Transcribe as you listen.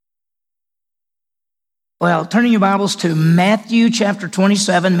Well, turning your Bibles to Matthew chapter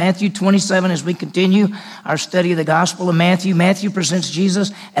 27. Matthew 27, as we continue our study of the Gospel of Matthew. Matthew presents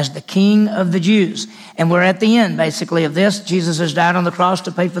Jesus as the King of the Jews. And we're at the end, basically, of this. Jesus has died on the cross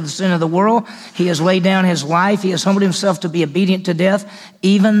to pay for the sin of the world. He has laid down his life. He has humbled himself to be obedient to death,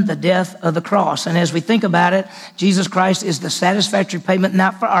 even the death of the cross. And as we think about it, Jesus Christ is the satisfactory payment,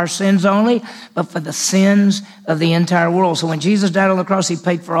 not for our sins only, but for the sins of the entire world. So when Jesus died on the cross, he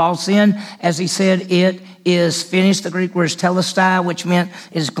paid for all sin. As he said, it is finished. The Greek word is telestai, which meant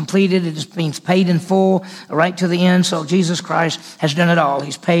it is completed. It means paid in full, right to the end. So Jesus Christ has done it all.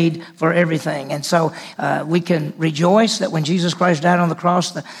 He's paid for everything. And so we can rejoice that when Jesus Christ died on the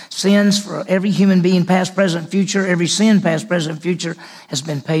cross, the sins for every human being, past, present, future, every sin, past, present, future, has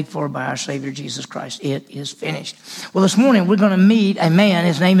been paid for by our Savior Jesus Christ. It is finished. Well, this morning we're going to meet a man.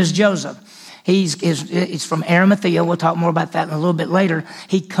 His name is Joseph. He's from Arimathea. We'll talk more about that in a little bit later.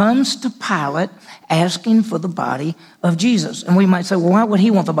 He comes to Pilate asking for the body of Jesus. And we might say, well, why would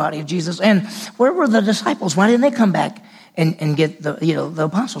he want the body of Jesus? And where were the disciples? Why didn't they come back and get the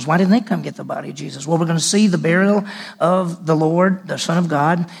apostles? Why didn't they come get the body of Jesus? Well, we're going to see the burial of the Lord, the Son of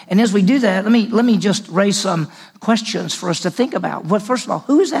God. And as we do that, let me just raise some questions for us to think about. Well, first of all,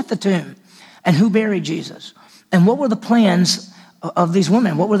 who is at the tomb? And who buried Jesus? And what were the plans of these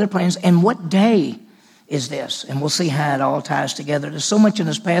women? What were their plans? And what day is this? And we'll see how it all ties together. There's so much in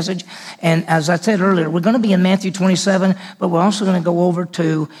this passage. And as I said earlier, we're going to be in Matthew 27, but we're also going to go over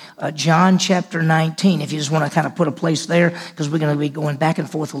to John chapter 19, if you just want to kind of put a place there, because we're going to be going back and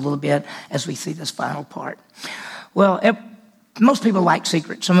forth a little bit as we see this final part. Well, most people like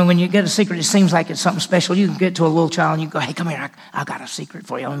secrets. I mean, when you get a secret, it seems like it's something special. You can get to a little child and you go, hey, come here, I got a secret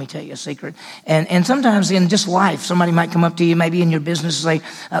for you. Let me tell you a secret. And sometimes in just life, somebody might come up to you, maybe in your business, say,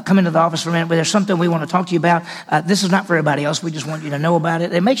 come into the office for a minute, but there's something we want to talk to you about. This is not for everybody else. We just want you to know about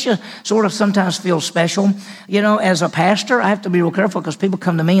it. It makes you sort of sometimes feel special. You know, as a pastor, I have to be real careful because people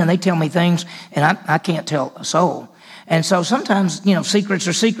come to me and they tell me things and I can't tell a soul. And so sometimes, secrets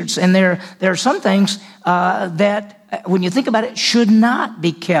are secrets. And there are some things that, when you think about it, should not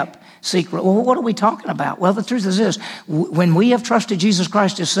be kept secret. Well, what are we talking about? Well, the truth is this. When we have trusted Jesus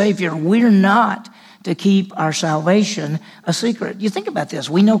Christ as Savior, we're not to keep our salvation a secret. You think about this.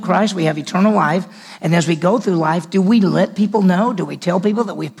 We know Christ. We have eternal life. And as we go through life, do we let people know? Do we tell people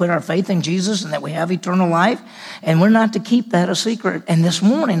that we've put our faith in Jesus and that we have eternal life? And we're not to keep that a secret. And this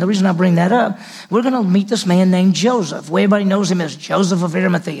morning, the reason I bring that up, we're going to meet this man named Joseph. Well, everybody knows him as Joseph of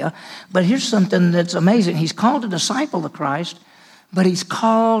Arimathea. But here's something that's amazing. He's called a disciple of Christ, but he's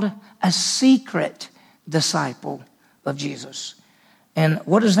called a secret disciple of Jesus. And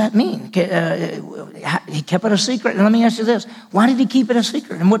what does that mean? He kept it a secret. And let me ask you this. Why did he keep it a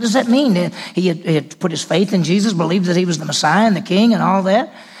secret? And what does that mean? He had put his faith in Jesus, believed that he was the Messiah and the King and all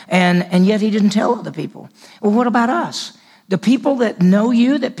that. And yet he didn't tell other people. Well, what about us? The people that know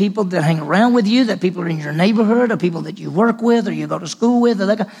you, that people that hang around with you, that people are in your neighborhood, or people that you work with or you go to school with,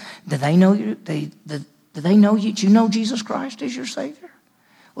 do they know you? Do they know you? Do you know Jesus Christ as your Savior?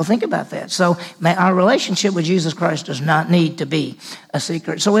 Well, think about that. So our relationship with Jesus Christ does not need to be a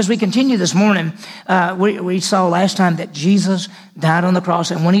secret. So as we continue this morning, we saw last time that Jesus died on the cross.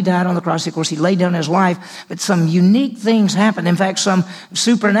 And when he died on the cross, of course, he laid down his life. But some unique things happened. In fact, some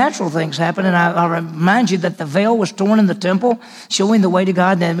supernatural things happened. And I'll remind you that the veil was torn in the temple, showing the way to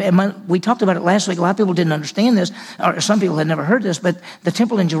God. And we talked about it last week. A lot of people didn't understand this, or some people had never heard this. But the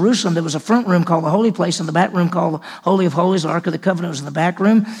temple in Jerusalem, there was a front room called the Holy Place and the back room called the Holy of Holies. The Ark of the Covenant was in the back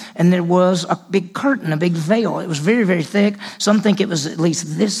room. And there was a big curtain, a big veil. It was very, very thick. Some think it was at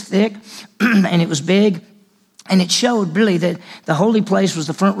least this thick, and it was big. And it showed really that the holy place was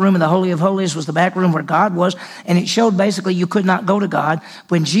the front room and the Holy of Holies was the back room where God was. And it showed basically you could not go to God.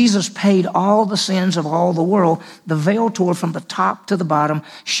 When Jesus paid all the sins of all the world, the veil tore from the top to the bottom,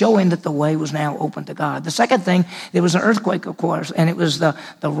 showing that the way was now open to God. The second thing, there was an earthquake, of course, and it was the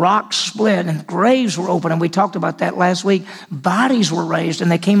rocks split and graves were open. And we talked about that last week. Bodies were raised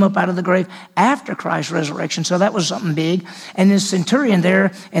and they came up out of the grave after Christ's resurrection. So that was something big. And this centurion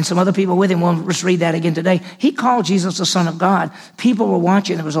there and some other people with him, we'll just read that again today. He called Jesus the Son of God. People were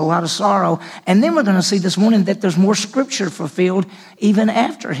watching. There was a lot of sorrow. And then we're going to see this morning that there's more scripture fulfilled even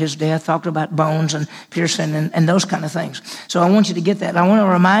after his death, talked about bones and piercing and those kind of things. So I want you to get that. I want to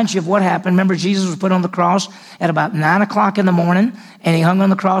remind you of what happened. Remember, Jesus was put on the cross at about 9 o'clock in the morning, and he hung on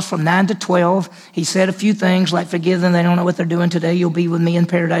the cross from 9 to 12. He said a few things like, forgive them, they don't know what they're doing today. You'll be with me in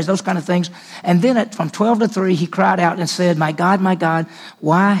paradise, those kind of things. And then from 12 to 3, he cried out and said, my God,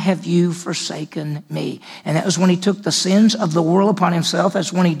 why have you forsaken me? And That was when he took the sins of the world upon himself.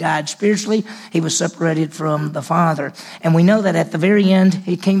 That's when he died spiritually. He was separated from the Father. And we know that at the very end,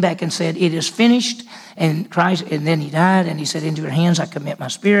 he came back and said, it is finished. And Christ, and then he died, and he said, into your hands I commit my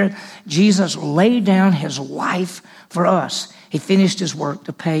spirit. Jesus laid down his life for us. He finished his work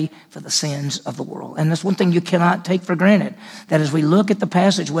to pay for the sins of the world. And that's one thing you cannot take for granted, that as we look at the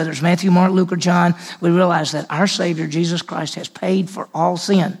passage, whether it's Matthew, Mark, Luke, or John, we realize that our Savior, Jesus Christ, has paid for all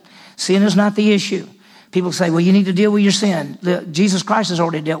sin. Sin is not the issue. People say, well, you need to deal with your sin. Jesus Christ has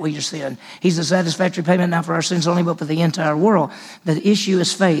already dealt with your sin. He's the satisfactory payment not for our sins only, but for the entire world. The issue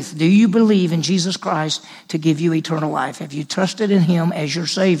is faith. Do you believe in Jesus Christ to give you eternal life? Have you trusted in him as your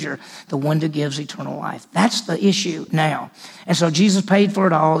Savior, the one that gives eternal life? That's the issue now. And so Jesus paid for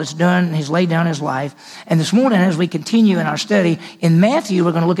it all. It's done, and he's laid down his life. And this morning, as we continue in our study, in Matthew,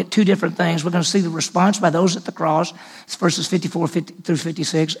 we're going to look at two different things. We're going to see the response by those at the cross, verses 54 through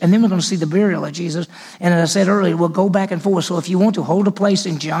 56, and then we're going to see the burial of Jesus. And as I said earlier, we'll go back and forth. So if you want to, hold a place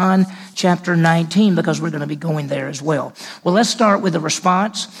in John chapter 19, because we're going to be going there as well. Well, let's start with the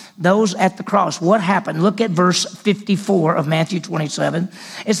response. Those at the cross. What happened? Look at verse 54 of Matthew 27.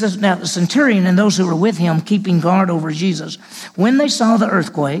 It says, now the centurion and those who were with him keeping guard over Jesus, when they saw the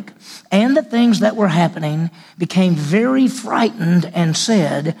earthquake and the things that were happening, became very frightened and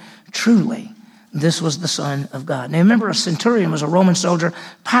said, truly, this was the Son of God. Now remember, a centurion was a Roman soldier,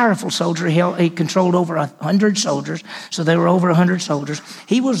 powerful soldier. He controlled over 100 soldiers, so there were over 100 soldiers.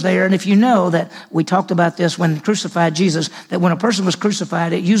 He was there, and if you know that we talked about this when they crucified Jesus, that when a person was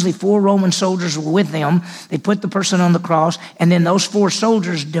crucified, usually 4 Roman soldiers were with them. They put the person on the cross, and then those 4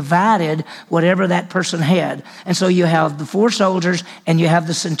 soldiers divided whatever that person had. And so you have the 4 soldiers, and you have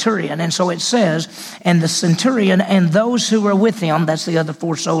the centurion. And so it says, and the centurion and those who were with him, that's the other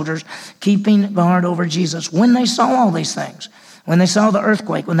 4 soldiers, keeping guard over Jesus. When they saw all these things, when they saw the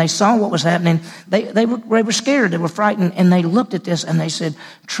earthquake, when they saw what was happening, they were scared, they were frightened, and they looked at this and they said,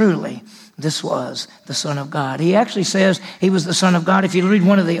 truly, this was the Son of God. He actually says he was the Son of God. If you read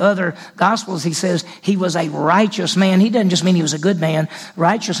one of the other Gospels, he says he was a righteous man. He doesn't just mean he was a good man.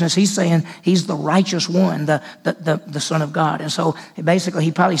 Righteousness, he's saying he's the righteous one, the Son of God. And so basically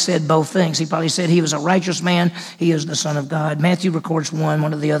he probably said both things. He probably said he was a righteous man. He is the Son of God. Matthew records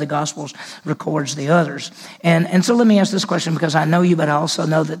one of the other Gospels records the others. And so let me ask this question, because I know you, but I also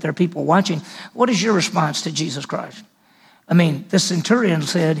know that there are people watching. What is your response to Jesus Christ? I mean, the centurion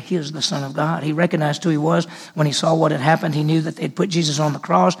said he is the Son of God. He recognized who he was when he saw what had happened. He knew that they'd put Jesus on the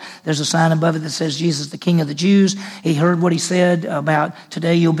cross. There's a sign above it that says Jesus, the King of the Jews. He heard what he said about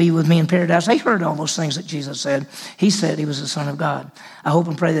today you'll be with me in paradise. He heard all those things that Jesus said. He said he was the Son of God. I hope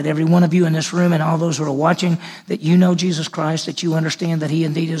and pray that every one of you in this room and all those who are watching, that you know Jesus Christ, that you understand that he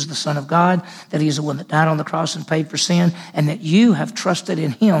indeed is the Son of God, that he is the one that died on the cross and paid for sin, and that you have trusted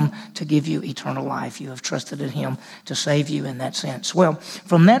in him to give you eternal life. You have trusted in him to save you in that sense. Well,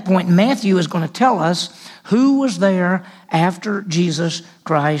 from that point, Matthew is going to tell us who was there after Jesus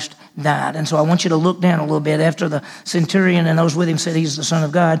Christ died. And so I want you to look down a little bit after the centurion and those with him said he's the Son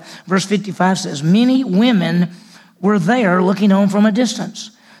of God. Verse 55 says, many women were there looking on from a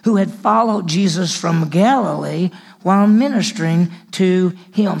distance, who had followed Jesus from Galilee while ministering to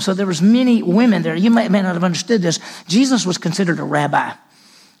him. So there was many women there. You may not have understood this. Jesus was considered a rabbi.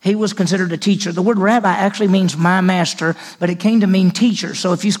 He was considered a teacher. The word rabbi actually means my master, but it came to mean teacher.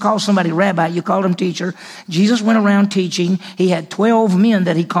 So if you call somebody rabbi, you called him teacher. Jesus went around teaching. He had 12 men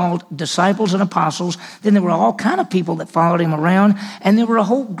that he called disciples and apostles. Then there were all kind of people that followed him around, and there were a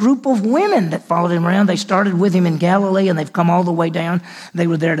whole group of women that followed him around. They started with him in Galilee, and they've come all the way down. They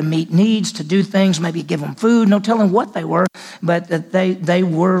were there to meet needs, to do things, maybe give them food. No telling what they were, but that they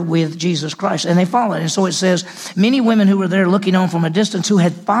were with Jesus Christ, and they followed. And so it says, many women who were there looking on from a distance, who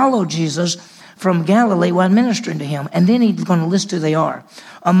had followed Jesus from Galilee while ministering to him. And then he's going to list who they are.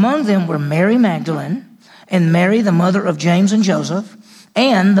 Among them were Mary Magdalene, and Mary, the mother of James and Joseph,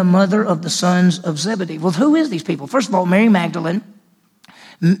 and the mother of the sons of Zebedee. Well, who is these people? First of all, Mary Magdalene.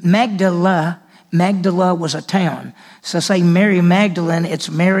 Magdala was a town. So say Mary Magdalene, it's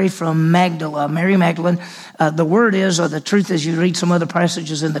Mary from Magdala. Mary Magdalene, the word is, or the truth is, you read some other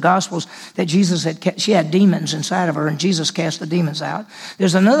passages in the Gospels, that she had demons inside of her, and Jesus cast the demons out.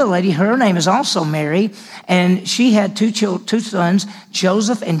 There's another lady, her name is also Mary, and she had two sons,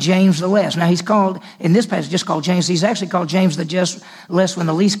 Joseph and James the Less. Now he's called, in this passage, just called James. He's actually called James the just less when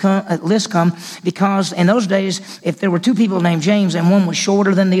the list come, because in those days, if there were two people named James and one was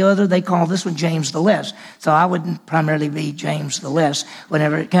shorter than the other, they called this one James James the Less. So I would primarily be James the Less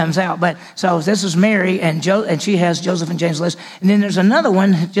whenever it comes out. But so this is Mary, and she has Joseph and James the Less. And then there's another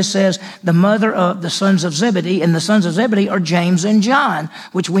one that just says the mother of the sons of Zebedee, and the sons of Zebedee are James and John,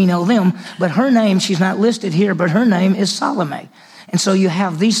 which we know them. But her name, she's not listed here, but her name is Salome. And so you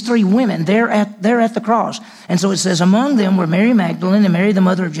have these three women, they're at the cross. And so it says, among them were Mary Magdalene and Mary, the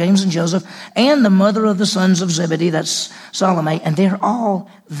mother of James and Joseph, and the mother of the sons of Zebedee, that's Salome, and they're all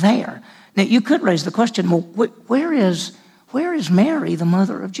there. Now, you could raise the question, well, where is Mary, the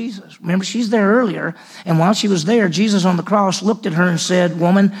mother of Jesus? Remember, she's there earlier, and while she was there, Jesus on the cross looked at her and said,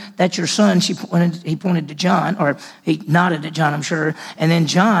 woman, that's your son. He pointed to John, or he nodded at John, I'm sure. And then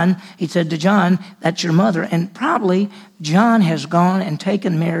John, he said to John, that's your mother. And probably John has gone and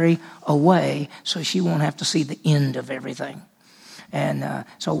taken Mary away so she won't have to see the end of everything. And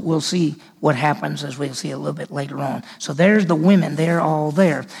so we'll see what happens as we'll see a little bit later on. So there's the women. They're all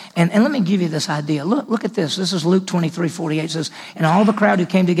there. And let me give you this idea. Look at this. This is Luke 23:48. It says, and all the crowd who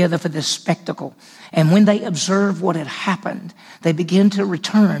came together for this spectacle, and when they observed what had happened, they began to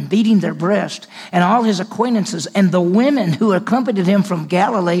return, beating their breast. And all his acquaintances and the women who accompanied him from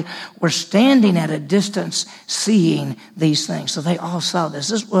Galilee were standing at a distance seeing these things. So they all saw this.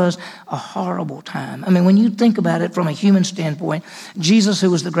 This was a horrible time. I mean, when you think about it from a human standpoint, Jesus, who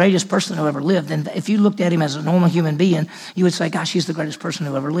was the greatest person who ever lived, and if you looked at him as a normal human being, you would say, gosh, he's the greatest person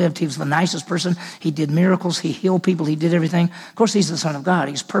who ever lived. He was the nicest person. He did miracles. He healed people. He did everything. Of course, he's the Son of God.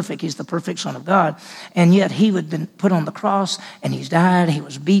 He's perfect. He's the perfect Son of God. And yet he had been put on the cross, and he's died. He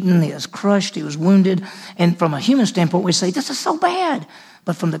was beaten. He was crushed. He was wounded. And from a human standpoint, we say, this is so bad.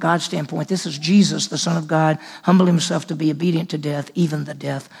 But from the God standpoint, this is Jesus, the Son of God, humbled himself to be obedient to death, even the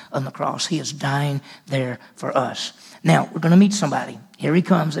death on the cross. He is dying there for us. Now, we're going to meet somebody. Here he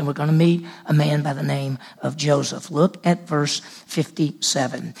comes, and we're going to meet a man by the name of Joseph. Look at verse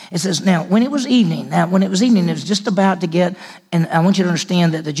 57. It says, now, when it was evening, it was just about to get, and I want you to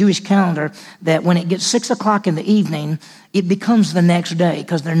understand that the Jewish calendar, that when it gets 6 o'clock in the evening, it becomes the next day,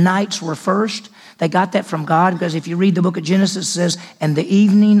 because their nights were first. They got that from God, because if you read the book of Genesis, it says, and the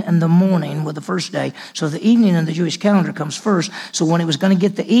evening and the morning were the first day. So the evening in the Jewish calendar comes first. So when it was going to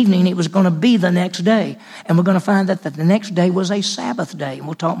get the evening, it was going to be the next day. And we're going to find that the next day was a Sabbath day. And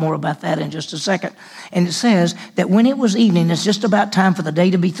we'll talk more about that in just a second. And it says that when it was evening, it's just about time for the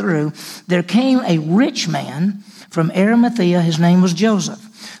day to be through, there came a rich man from Arimathea. His name was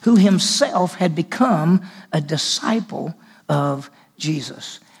Joseph, who himself had become a disciple of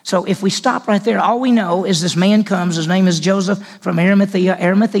Jesus. So if we stop right there, all we know is this man comes. His name is Joseph from Arimathea.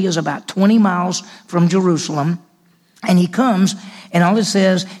 Arimathea is about 20 miles from Jerusalem. And he comes, and all it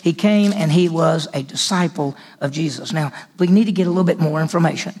says, he came and he was a disciple of Jesus. Now, we need to get a little bit more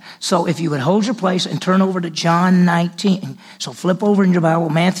information. So if you would hold your place and turn over to John 19. So flip over in your Bible,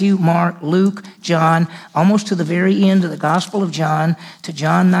 Matthew, Mark, Luke, John, almost to the very end of the Gospel of John, to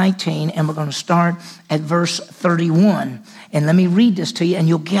John 19. And we're going to start at verse 31. And let me read this to you, and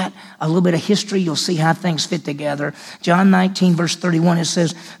you'll get a little bit of history. You'll see how things fit together. John 19, verse 31, it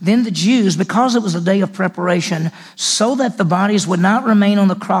says, then the Jews, because it was the day of preparation, so that the bodies would not remain on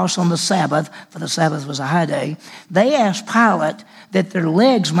the cross on the Sabbath, for the Sabbath was a high day, they asked Pilate that their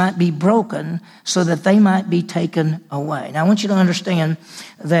legs might be broken so that they might be taken away. Now, I want you to understand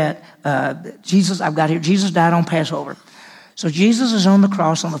that Jesus died on Passover. So Jesus is on the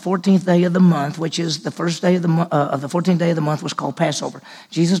cross on the 14th day of the month, which is the first day of the 14th day of the month was called Passover.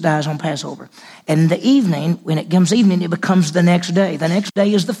 Jesus dies on Passover. And in the evening, when it comes evening, it becomes the next day. The next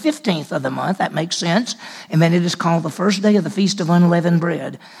day is the 15th of the month. That makes sense. And then it is called the first day of the Feast of Unleavened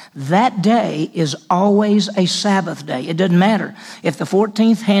Bread. That day is always a Sabbath day. It doesn't matter. If the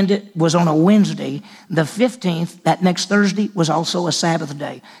 14th was on a Wednesday, the 15th, that next Thursday, was also a Sabbath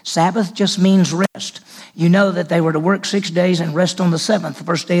day. Sabbath just means rest. You know that they were to work 6 days and rest on the seventh. The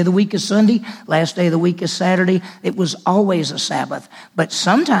first day of the week is Sunday. Last day of the week is Saturday. It was always a Sabbath. But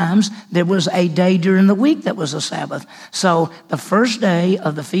sometimes there was a day during the week that was a Sabbath. So the first day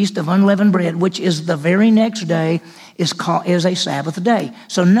of the Feast of Unleavened Bread, which is the very next day, is a Sabbath day.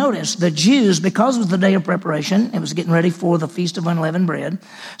 So notice the Jews, because it was the day of preparation, it was getting ready for the Feast of Unleavened Bread,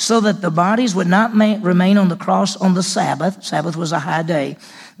 so that the bodies would not remain on the cross on the Sabbath. Sabbath was a high day.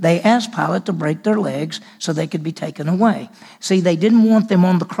 They asked Pilate to break their legs so they could be taken away. See, they didn't want them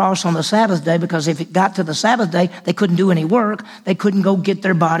on the cross on the Sabbath day, because if it got to the Sabbath day, they couldn't do any work. They couldn't go get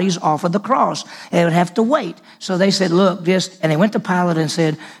their bodies off of the cross. They would have to wait. So they said, look, and they went to Pilate and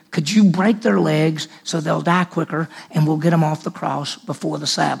said, Could you break their legs so they'll die quicker and we'll get them off the cross before the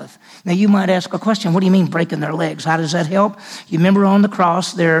Sabbath? Now, you might ask a question. What do you mean breaking their legs? How does that help? You remember on the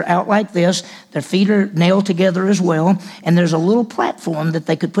cross, they're out like this. Their feet are nailed together as well. And there's a little platform that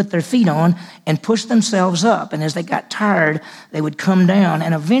they could put their feet on and push themselves up. And as they got tired, they would come down.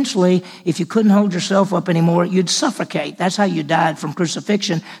 And eventually, if you couldn't hold yourself up anymore, you'd suffocate. That's how you died from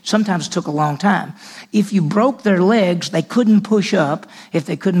crucifixion. Sometimes it took a long time. If you broke their legs, they couldn't push up. If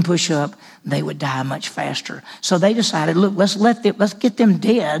they couldn't push up, they would die much faster. So they decided, look, let's get them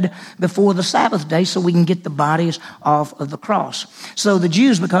dead before the Sabbath day so we can get the bodies off of the cross. So the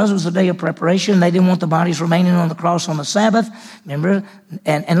Jews, because it was the day of preparation, they didn't want the bodies remaining on the cross on the Sabbath. Remember?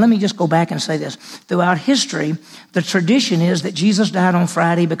 And let me just go back and say this. Throughout history, the tradition is that Jesus died on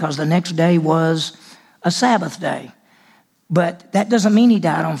Friday because the next day was a Sabbath day. But that doesn't mean he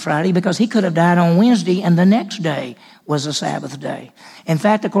died on Friday, because he could have died on Wednesday and the next day was a Sabbath day. In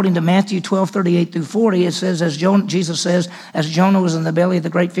fact, according to Matthew 12:38 through 40, it says, Jesus says, as Jonah was in the belly of the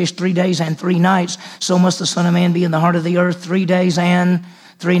great fish 3 days and 3 nights, so must the Son of Man be in the heart of the earth 3 days and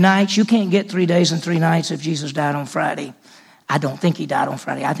 3 nights. You can't get 3 days and 3 nights if Jesus died on Friday. I don't think he died on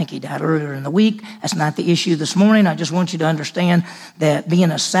Friday. I think he died earlier in the week. That's not the issue this morning. I just want you to understand that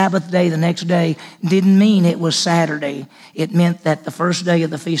being a Sabbath day the next day didn't mean it was Saturday. It meant that the first day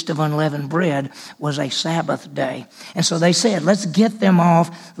of the Feast of Unleavened Bread was a Sabbath day. And so they said, let's get them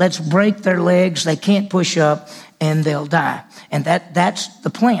off. Let's break their legs. They can't push up and they'll die. And that's the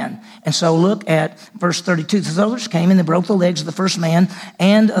plan. And so look at verse 32. The soldiers came and they broke the legs of the first man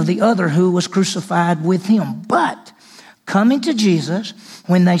and of the other who was crucified with him. But coming to Jesus,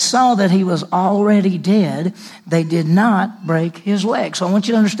 when they saw that he was already dead, they did not break his legs. So I want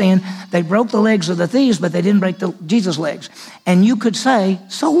you to understand, they broke the legs of the thieves, but they didn't break Jesus' legs. And you could say,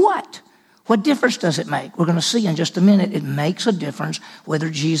 so what? What difference does it make? We're going to see in just a minute. It makes a difference whether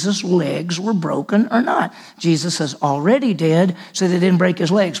Jesus' legs were broken or not. Jesus is already dead, so they didn't break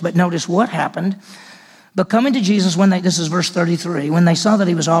his legs. But notice what happened. But coming to Jesus, this is verse 33, when they saw that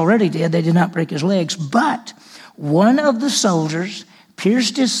he was already dead, they did not break his legs. But one of the soldiers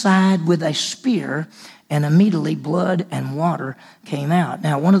pierced his side with a spear, and immediately blood and water came out.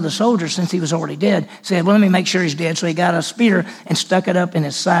 Now, one of the soldiers, since he was already dead, said, well, let me make sure he's dead. So he got a spear and stuck it up in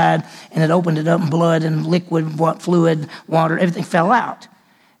his side, and it opened it up, and blood and liquid, fluid, water, everything fell out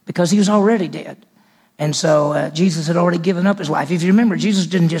because he was already dead. And so Jesus had already given up his life. If you remember, Jesus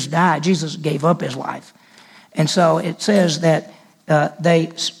didn't just die. Jesus gave up his life. And so it says that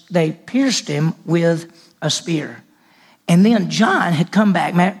they pierced him with a spear. And then John had come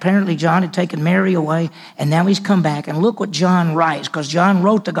back. Apparently John had taken Mary away, and now he's come back. And look what John writes, because John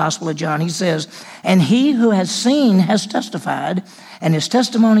wrote the Gospel of John. He says, and he who has seen has testified, and his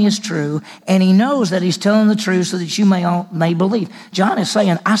testimony is true, and he knows that he's telling the truth so that you may believe. John is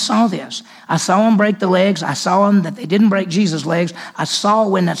saying, I saw this. I saw him break the legs. I saw him that they didn't break Jesus' legs. I saw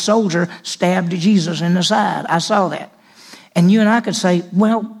when that soldier stabbed Jesus in the side. I saw that. And you and I could say,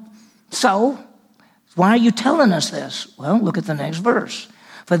 well, so why are you telling us this? Well, look at the next verse.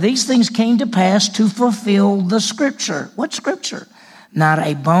 For these things came to pass to fulfill the scripture. What scripture? Not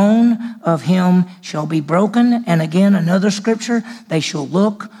a bone of him shall be broken. And again, another scripture, they shall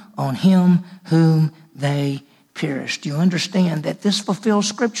look on him whom they pierced. You understand that this fulfills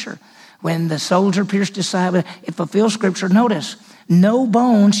scripture. When the soldier pierced his side, it fulfills scripture. Notice, no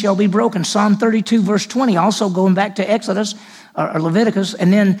bone shall be broken. Psalm 32, verse 20, also going back to Exodus, or Leviticus,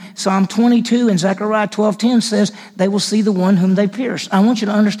 and then Psalm 22 and Zechariah 12:10 says, they will see the one whom they pierced. I want you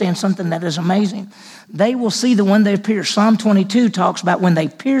to understand something that is amazing. They will see the one they pierced. Psalm 22 talks about when they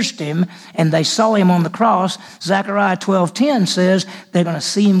pierced him and they saw him on the cross. Zechariah 12:10 says they're going to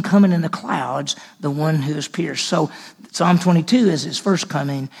see him coming in the clouds, the one who is pierced. So Psalm 22 is his first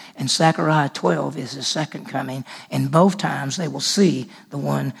coming, and Zechariah 12 is his second coming. And both times they will see the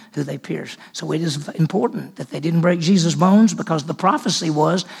one who they pierced. So it is important that they didn't break Jesus' bones, because the prophecy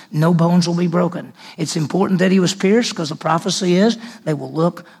was no bones will be broken. It's important that he was pierced, because the prophecy is they will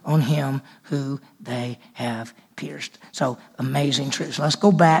look on him who they have pierced. So amazing truth. So let's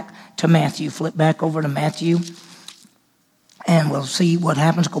go back to Matthew. Flip back over to Matthew, and we'll see what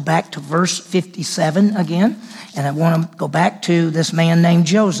happens. Go back to verse 57 again. And I want to go back to this man named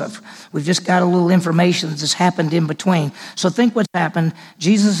Joseph. We've just got a little information that's happened in between. So think what's happened.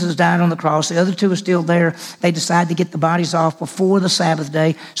 Jesus has died on the cross. The other two are still there. They decide to get the bodies off before the Sabbath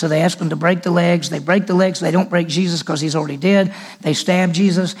day. So they ask them to break the legs. They break the legs. They don't break Jesus because he's already dead. They stab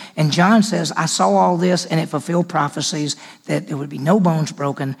Jesus. And John says, I saw all this, and it fulfilled prophecies that there would be no bones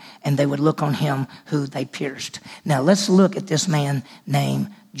broken, and they would look on him who they pierced. Now let's look at this man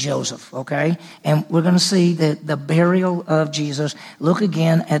named Joseph, okay? And we're going to see the burial of Jesus. Look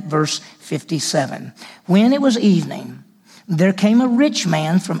again at verse 57. When it was evening, there came a rich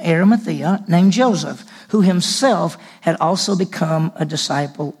man from Arimathea named Joseph, who himself had also become a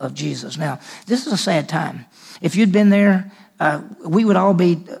disciple of Jesus. Now, this is a sad time. If you'd been there, we would all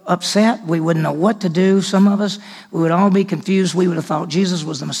be upset. We wouldn't know what to do. Some of us, we would all be confused. We would have thought Jesus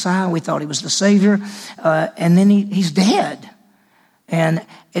was the Messiah. We thought he was the Savior. And then he's dead. And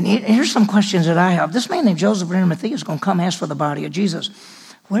here's some questions that I have. This man named Joseph of Arimathea is going to come ask for the body of Jesus.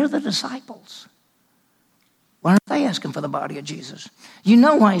 Where are the disciples? Why aren't they asking for the body of Jesus? You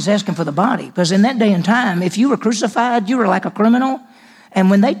know why he's asking for the body. Because in that day and time, if you were crucified, you were like a criminal. And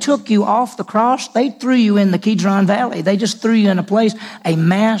when they took you off the cross, they threw you in the Kidron Valley. They just threw you in a place, a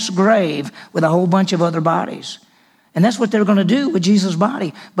mass grave with a whole bunch of other bodies. And that's what they're going to do with Jesus'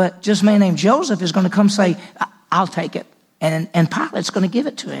 body. But just a man named Joseph is going to come say, I'll take it. And Pilate's going to give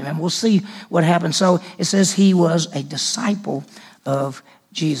it to him. And we'll see what happens. So it says he was a disciple of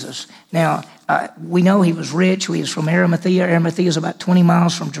Jesus. Now, we know he was rich. He was from Arimathea. Arimathea is about 20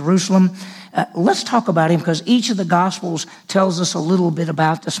 miles from Jerusalem. Let's talk about him because each of the Gospels tells us a little bit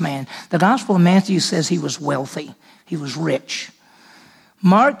about this man. The Gospel of Matthew says he was wealthy. He was rich.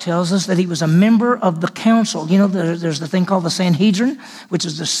 Mark tells us that he was a member of the council. You know, there's the thing called the Sanhedrin, which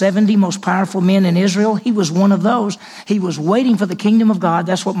is the 70 most powerful men in Israel. He was one of those. He was waiting for the kingdom of God.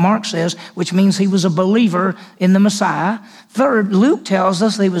 That's what Mark says, which means he was a believer in the Messiah. Third, Luke tells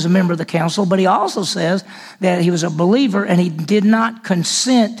us that he was a member of the council, but he also says that he was a believer and he did not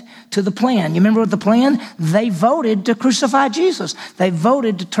consent to the plan. You remember what the plan? They voted to crucify Jesus. They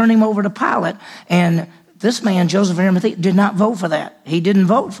voted to turn him over to Pilate. And this man, Joseph of Arimathea, did not vote for that. He didn't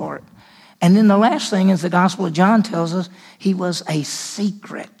vote for it. And then the last thing is the Gospel of John tells us he was a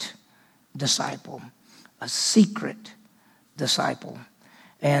secret disciple. A secret disciple.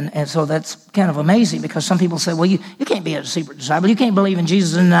 And so that's kind of amazing because some people say, well, you can't be a secret disciple. You can't believe in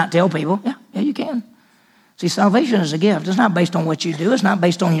Jesus and not tell people. Yeah, you can. See, salvation is a gift. It's not based on what you do. It's not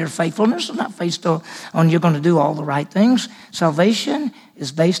based on your faithfulness. It's not based on you're going to do all the right things. Salvation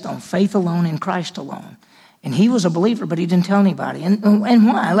is based on faith alone in Christ alone. And he was a believer, but he didn't tell anybody. And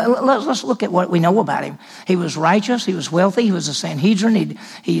why? Let's look at what we know about him. He was righteous. He was wealthy. He was a Sanhedrin.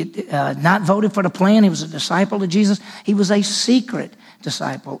 He not voted for the plan. He was a disciple of Jesus. He was a secret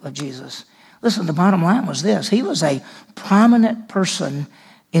disciple of Jesus. Listen, the bottom line was this. He was a prominent person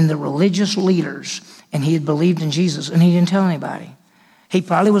in the religious leaders, and he had believed in Jesus, and he didn't tell anybody. He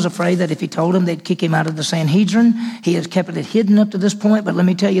probably was afraid that if he told them, they'd kick him out of the Sanhedrin. He has kept it hidden up to this point, but let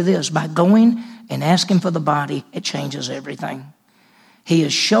me tell you this. By going and asking for the body, it changes everything. He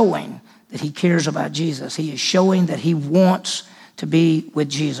is showing that he cares about Jesus. He is showing that he wants to be with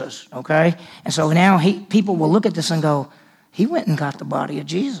Jesus, okay? And so now people will look at this and go, he went and got the body of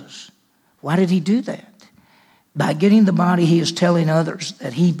Jesus. Why did he do that? By getting the body, he is telling others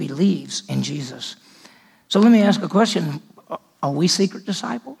that he believes in Jesus. So let me ask a question. Are we secret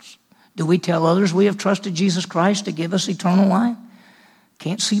disciples? Do we tell others we have trusted Jesus Christ to give us eternal life?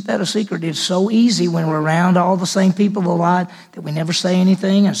 Can't keep that a secret. It's so easy when we're around all the same people a lot that we never say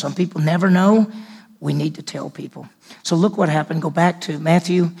anything, and some people never know. We need to tell people. So look what happened. Go back to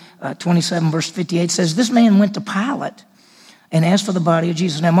Matthew 27, verse 58. It says, this man went to Pilate and asked for the body of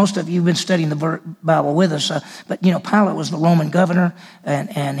Jesus. Now, most of you have been studying the Bible with us, but, Pilate was the Roman governor,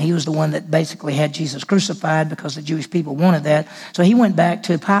 and he was the one that basically had Jesus crucified because the Jewish people wanted that. So he went back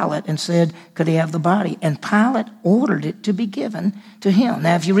to Pilate and said, could he have the body? And Pilate ordered it to be given to him.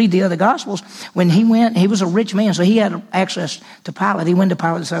 Now, if you read the other Gospels, when he went, he was a rich man, so he had access to Pilate. He went to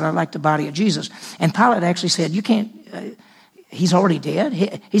Pilate and said, I'd like the body of Jesus. And Pilate actually said, you can't... He's already dead.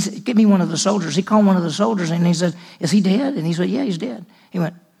 He said, give me one of the soldiers. He called one of the soldiers and he said, is he dead? And he said, yeah, he's dead. He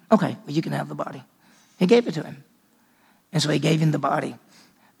went, okay, well, you can have the body. He gave it to him. And so he gave him the body.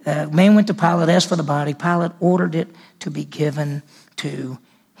 The man went to Pilate, asked for the body. Pilate ordered it to be given to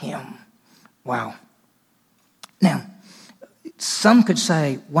him. Wow. Now, some could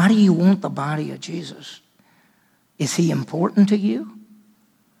say, why do you want the body of Jesus? Is he important to you?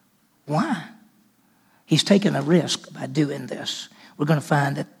 Why? He's taken a risk by doing this. We're going to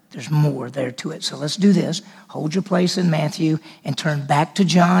find that there's more there to it. So let's do this. Hold your place in Matthew and turn back to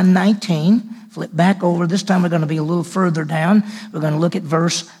John 19. Flip back over. This time we're going to be a little further down. We're going to look at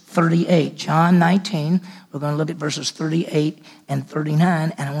verse 38. John 19, we're going to look at verses 38 and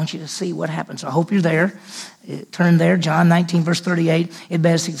 39, and I want you to see what happens. I hope you're there. Turn there, John 19, verse 38. It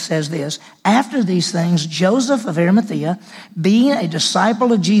basically says this: after these things, Joseph of Arimathea, being a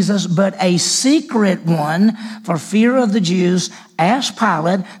disciple of Jesus, but a secret one for fear of the Jews, asked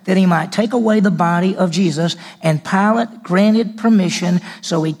Pilate that he might take away the body of Jesus, and Pilate granted permission,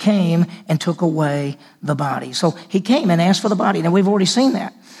 so he came and took away the body. So he came and asked for the body. Now, we've already seen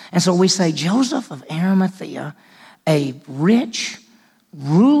that. And so we say Joseph of Arimathea, a rich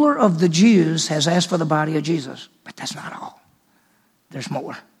ruler of the Jews, has asked for the body of Jesus. But that's not all. There's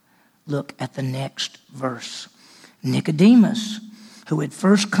more. Look at the next verse. Nicodemus, who had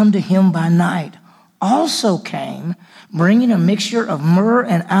first come to him by night, also came, bringing a mixture of myrrh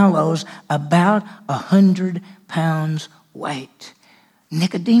and aloes, about 100 pounds weight.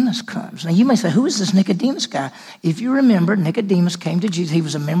 Nicodemus comes. Now you may say, who is this Nicodemus guy? If you remember, Nicodemus came to Jesus. He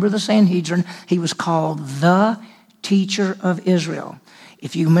was a member of the Sanhedrin. He was called the teacher of Israel.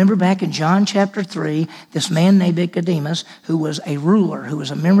 If you remember back in John chapter 3, this man named Nicodemus, who was a ruler, who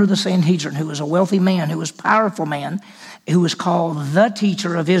was a member of the Sanhedrin, who was a wealthy man, who was a powerful man, who was called the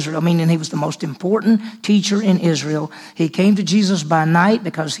teacher of Israel, meaning he was the most important teacher in Israel. He came to Jesus by night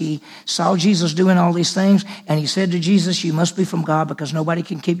because he saw Jesus doing all these things, and he said to Jesus, you must be from God, because nobody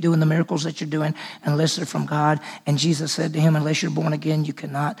can keep doing the miracles that you're doing unless they're from God. And Jesus said to him, unless you're born again, you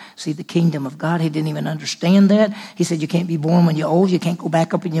cannot see the kingdom of God. He didn't even understand that. He said, you can't be born when you're old. You can't go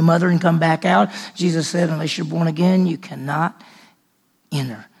back up in your mother and come back out. Jesus said, unless you're born again, you cannot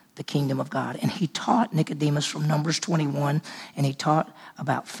enter the kingdom of God. And he taught Nicodemus from Numbers 21, and he taught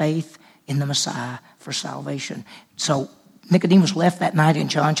about faith in the Messiah for salvation. So Nicodemus left that night in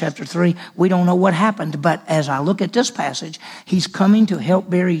John chapter 3. We don't know what happened, but as I look at this passage, he's coming to help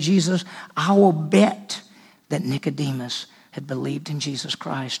bury Jesus. I will bet that Nicodemus had believed in Jesus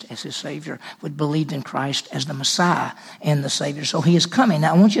Christ as his Savior, would believed in Christ as the Messiah and the Savior. So he is coming.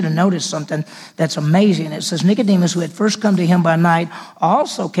 Now I want you to notice something that's amazing. It says Nicodemus, who had first come to him by night,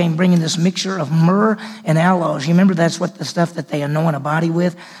 also came bringing this mixture of myrrh and aloes. You remember that's what the stuff that they anoint a body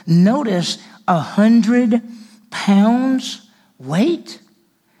with. Notice 100 pounds weight.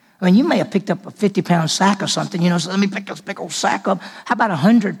 I mean, you may have picked up a 50-pound sack of something, so let me pick this big old sack up. How about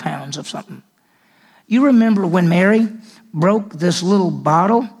 100 pounds of something? You remember when Mary broke this little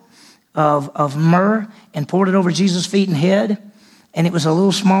bottle of myrrh and poured it over Jesus' feet and head, and it was a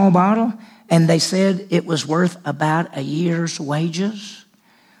little small bottle, and they said it was worth about a year's wages?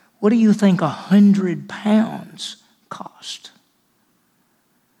 What do you think 100 pounds cost?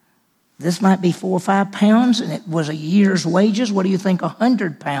 This might be 4 or 5 pounds, and it was a year's wages. What do you think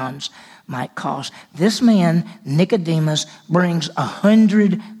 100 pounds might cost? This man, Nicodemus, brings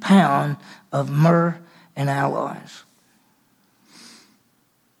 100 pounds of myrrh and aloes.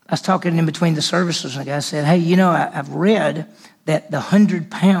 I was talking in between the services, and the guy said, hey, I've read that the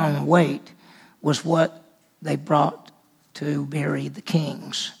 100-pound weight was what they brought to bury the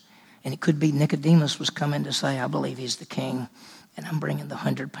kings. And it could be Nicodemus was coming to say, I believe he's the king, and I'm bringing the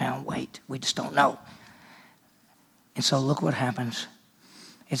 100-pound weight. We just don't know. And so look what happens.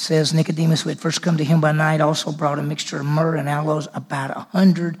 It says, Nicodemus, who had first come to him by night, also brought a mixture of myrrh and aloes, about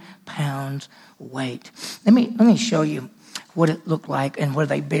 100 pounds weight. Let me show you what it looked like and where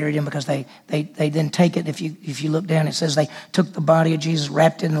they buried him, because they then take it. If you look down, it says they took the body of Jesus,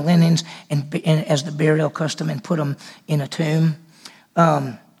 wrapped it in the linens, and as the burial custom, and put him in a tomb.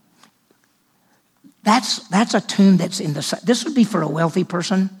 That's a tomb that's in the. This would be for a wealthy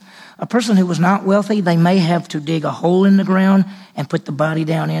person. A person who was not wealthy, they may have to dig a hole in the ground and put the body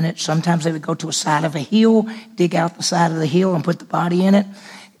down in it. Sometimes they would go to a side of a hill, dig out the side of the hill, and put the body in it.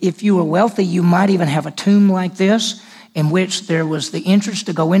 If you were wealthy, you might even have a tomb like this, in which there was the entrance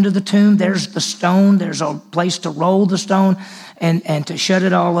to go into the tomb. There's the stone. There's a place to roll the stone and to shut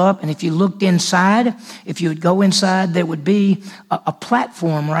it all up. And if you looked inside, if you would go inside, there would be a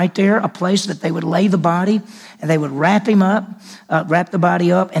platform right there, a place that they would lay the body, and they would wrap the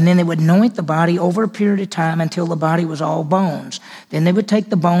body up, and then they would anoint the body over a period of time until the body was all bones. Then they would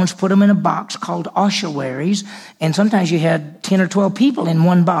take the bones, put them in a box called ossuaries, and sometimes you had 10 or 12 people in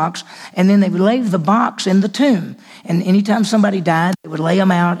one box, and then they would lay the box in the tomb. And anytime somebody died, they would lay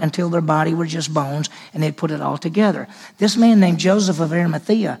them out until their body were just bones, and they'd put it all together. This man named Joseph of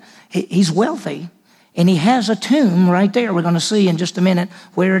Arimathea, he's wealthy, and he has a tomb right there. We're going to see in just a minute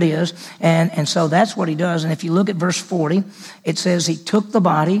where it is. And so that's what he does. And if you look at verse 40, it says he took the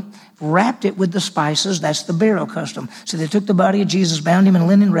body, wrapped it with the spices. That's the burial custom. So they took the body of Jesus, bound him in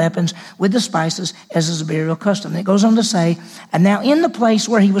linen wrappings with the spices, as is the burial custom. And it goes on to say, and now in the place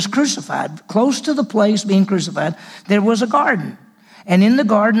where he was crucified, close to the place being crucified, there was a garden. And in the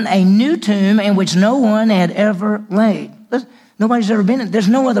garden, a new tomb in which no one had ever laid. Nobody's ever been in. There's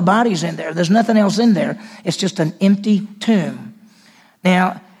no other bodies in there. There's nothing else in there. It's just an empty tomb.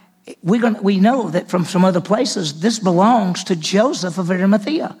 Now, we know that from some other places, this belongs to Joseph of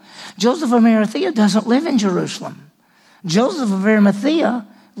Arimathea. Joseph of Arimathea doesn't live in Jerusalem. Joseph of Arimathea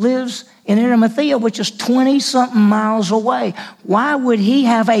lives in Arimathea, which is 20-something miles away. Why would he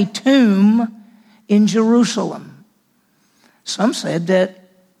have a tomb in Jerusalem? Some said that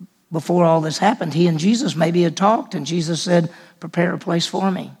before all this happened, he and Jesus maybe had talked, and Jesus said, prepare a place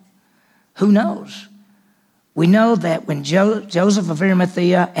for me. Who knows? We know that when Joseph of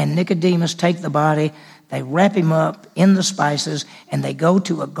Arimathea and Nicodemus take the body, they wrap him up in the spices, and they go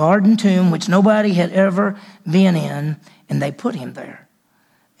to a garden tomb which nobody had ever been in, and they put him there.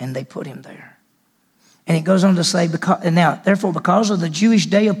 And they put him there. And it goes on to say, therefore, because of the Jewish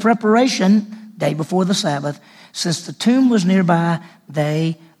day of preparation, day before the Sabbath, since the tomb was nearby,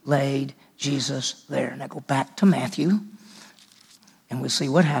 they laid Jesus there. Now go back to Matthew, and we'll see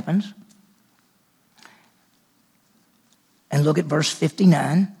what happens. And look at verse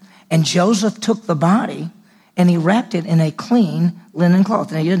 59. And Joseph took the body, and he wrapped it in a clean linen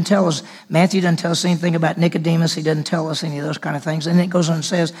cloth. Now, Matthew doesn't tell us anything about Nicodemus. He doesn't tell us any of those kind of things. And then it goes on and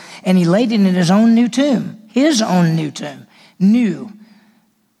says, and he laid it in his own new tomb. His own new tomb. New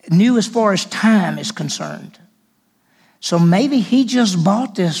as far as time is concerned. So maybe he just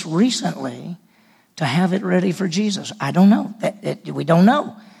bought this recently to have it ready for Jesus. I don't know. We don't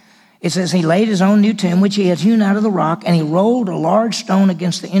know. It says he laid his own new tomb, which he had hewn out of the rock, and he rolled a large stone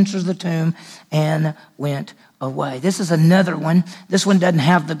against the entrance of the tomb and went away. This is another one. This one doesn't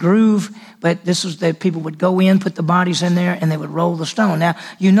have the groove, but this was that people would go in, put the bodies in there, and they would roll the stone. Now,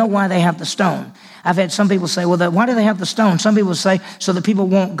 you know why they have the stone. I've had some people say, well, why do they have the stone? Some people say so that people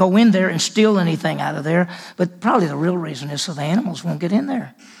won't go in there and steal anything out of there. But probably the real reason is so the animals won't get in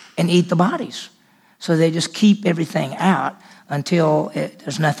there and eat the bodies. So they just keep everything out until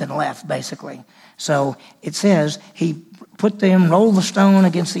there's nothing left, basically. So it says he rolled the stone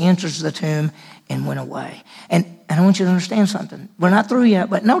against the entrance of the tomb and went away. And I want you to understand something. We're not through yet,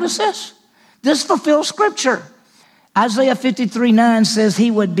 but notice this. This fulfills Scripture. Isaiah 53:9 says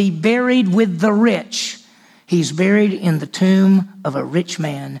he would be buried with the rich. He's buried in the tomb of a rich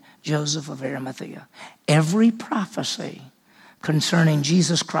man, Joseph of Arimathea. Every prophecy concerning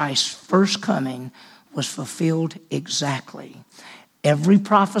Jesus Christ's first coming was fulfilled exactly. Every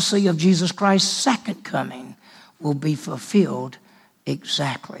prophecy of Jesus Christ's second coming will be fulfilled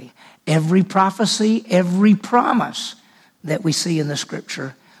exactly. Every prophecy, every promise that we see in the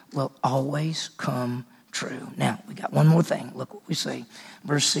Scripture will always come true. Now, we got one more thing. Look what we see.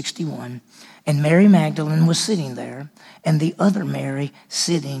 Verse 61. And Mary Magdalene was sitting there, and the other Mary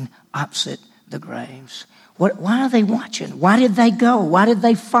sitting opposite the graves. Why are they watching? Why did they go? Why did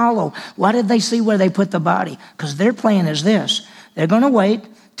they follow? Why did they see where they put the body? Because their plan is this. They're going to wait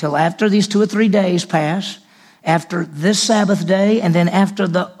till after these 2 or 3 days pass, after this Sabbath day, and then after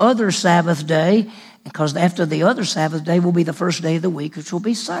the other Sabbath day, because after the other Sabbath day will be the first day of the week, which will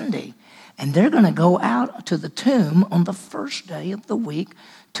be Sunday. And they're going to go out to the tomb on the first day of the week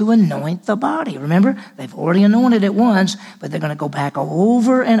to anoint the body. Remember, they've already anointed it once, but they're going to go back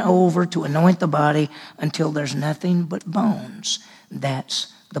over and over to anoint the body until there's nothing but bones.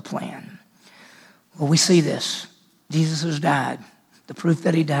 That's the plan. Well, we see this. Jesus has died. The proof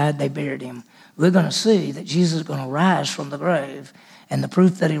that he died, they buried him. We're going to see that Jesus is going to rise from the grave. And the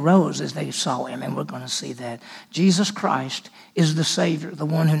proof that he rose is they saw him, and we're going to see that. Jesus Christ is the Savior, the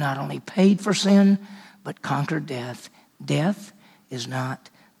one who not only paid for sin, but conquered death. Death is not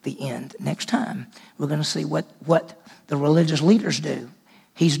the end. Next time, we're going to see what the religious leaders do.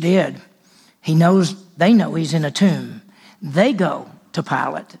 He's dead. They know he's in a tomb. They go to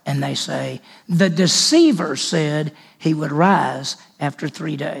Pilate, and they say, the deceiver said he would rise after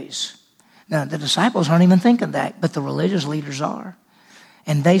 3 days. Now, the disciples aren't even thinking that, but the religious leaders are.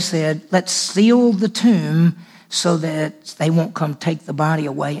 And they said, let's seal the tomb so that they won't come take the body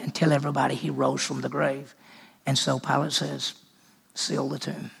away and tell everybody he rose from the grave. And so Pilate says, seal the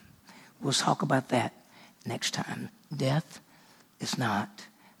tomb. We'll talk about that next time. Death is not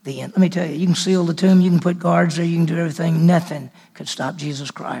the end. Let me tell you, you can seal the tomb, you can put guards there, you can do everything. Nothing could stop Jesus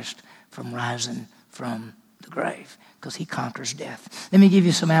Christ from rising from the grave. Because he conquers death. Let me give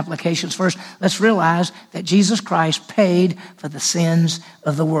you some applications. First, let's realize that Jesus Christ paid for the sins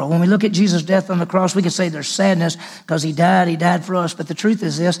of the world. When we look at Jesus' death on the cross, we can say there's sadness because he died for us. But the truth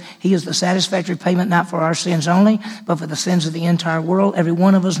is this, he is the satisfactory payment not for our sins only, but for the sins of the entire world. Every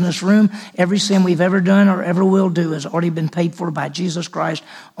one of us in this room, every sin we've ever done or ever will do has already been paid for by Jesus Christ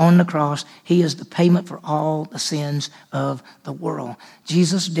on the cross. He is the payment for all the sins of the world.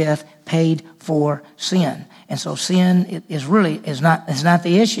 Jesus' death paid for sin. And so sin is not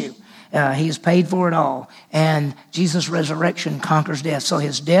the issue. He has paid for it all. And Jesus' resurrection conquers death. So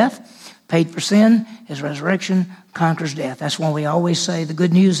his death paid for sin. His resurrection conquers death. That's why we always say the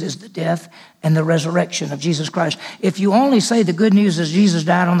good news is the death and the resurrection of Jesus Christ. If you only say the good news is Jesus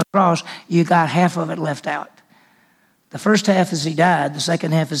died on the cross, you got half of it left out. The first half is he died. The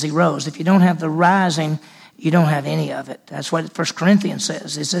second half is he rose. If you don't have the rising, you don't have any of it. That's what 1 Corinthians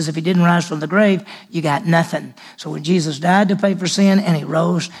says. It says if he didn't rise from the grave, you got nothing. So when Jesus died to pay for sin and he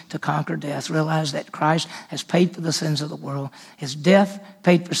rose to conquer death, realize that Christ has paid for the sins of the world. His death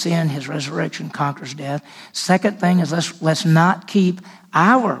paid for sin. His resurrection conquers death. Second thing is let's not keep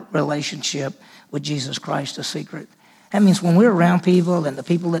our relationship with Jesus Christ a secret. That means when we're around people and the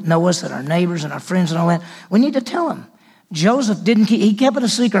people that know us and our neighbors and our friends and all that, we need to tell them. Joseph he kept it a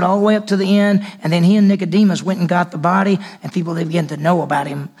secret all the way up to the end, and then he and Nicodemus went and got the body, and people, they began to know about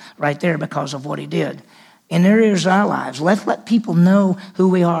him right there because of what he did. In their ears, our lives, let's let people know who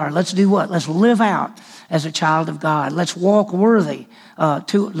we are. Let's do what? Let's live out as a child of God. Let's walk worthy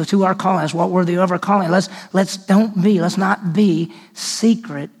to our calling. Let's walk worthy of our calling. Let's not be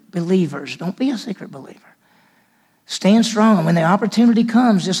secret believers. Don't be a secret believer. Stand strong, and when the opportunity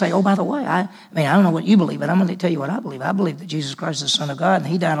comes, just say, oh, by the way, I don't know what you believe, but I'm going to tell you what I believe. I believe that Jesus Christ is the Son of God,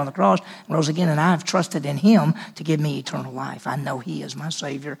 and he died on the cross and rose again, and I have trusted in him to give me eternal life. I know he is my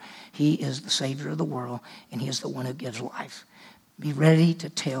Savior. He is the Savior of the world, and he is the one who gives life. Be ready to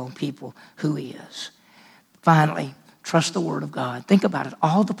tell people who he is. Finally, trust the word of God. Think about it.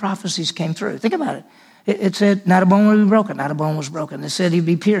 All the prophecies came through. Think about it. It said, not a bone would be broken. Not a bone was broken. It said he'd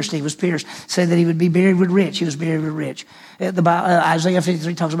be pierced. He was pierced. It said that he would be buried with rich. He was buried with rich. Isaiah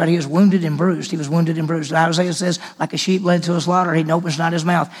 53 talks about he was wounded and bruised. He was wounded and bruised. Isaiah says, like a sheep led to a slaughter, he opens not his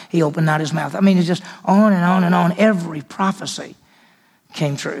mouth. He opened not his mouth. It's just on and on and on. Every prophecy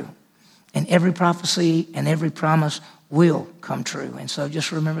came true. And every prophecy and every promise will come true. And so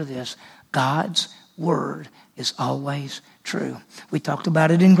just remember this. God's word is always true. We talked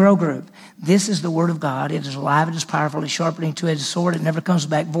about it in Grow Group. This is the word of God. It is alive, it is powerful, it is sharper than a two-edged sword. It never comes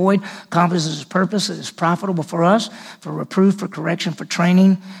back void, accomplishes its purpose. It is profitable for us, for reproof, for correction, for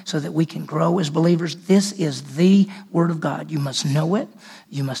training, so that we can grow as believers. This is the word of God. You must know it,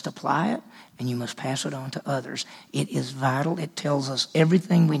 you must apply it, and you must pass it on to others. It is vital. It tells us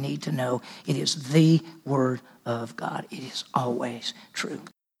everything we need to know. It is the word of God. It is always true.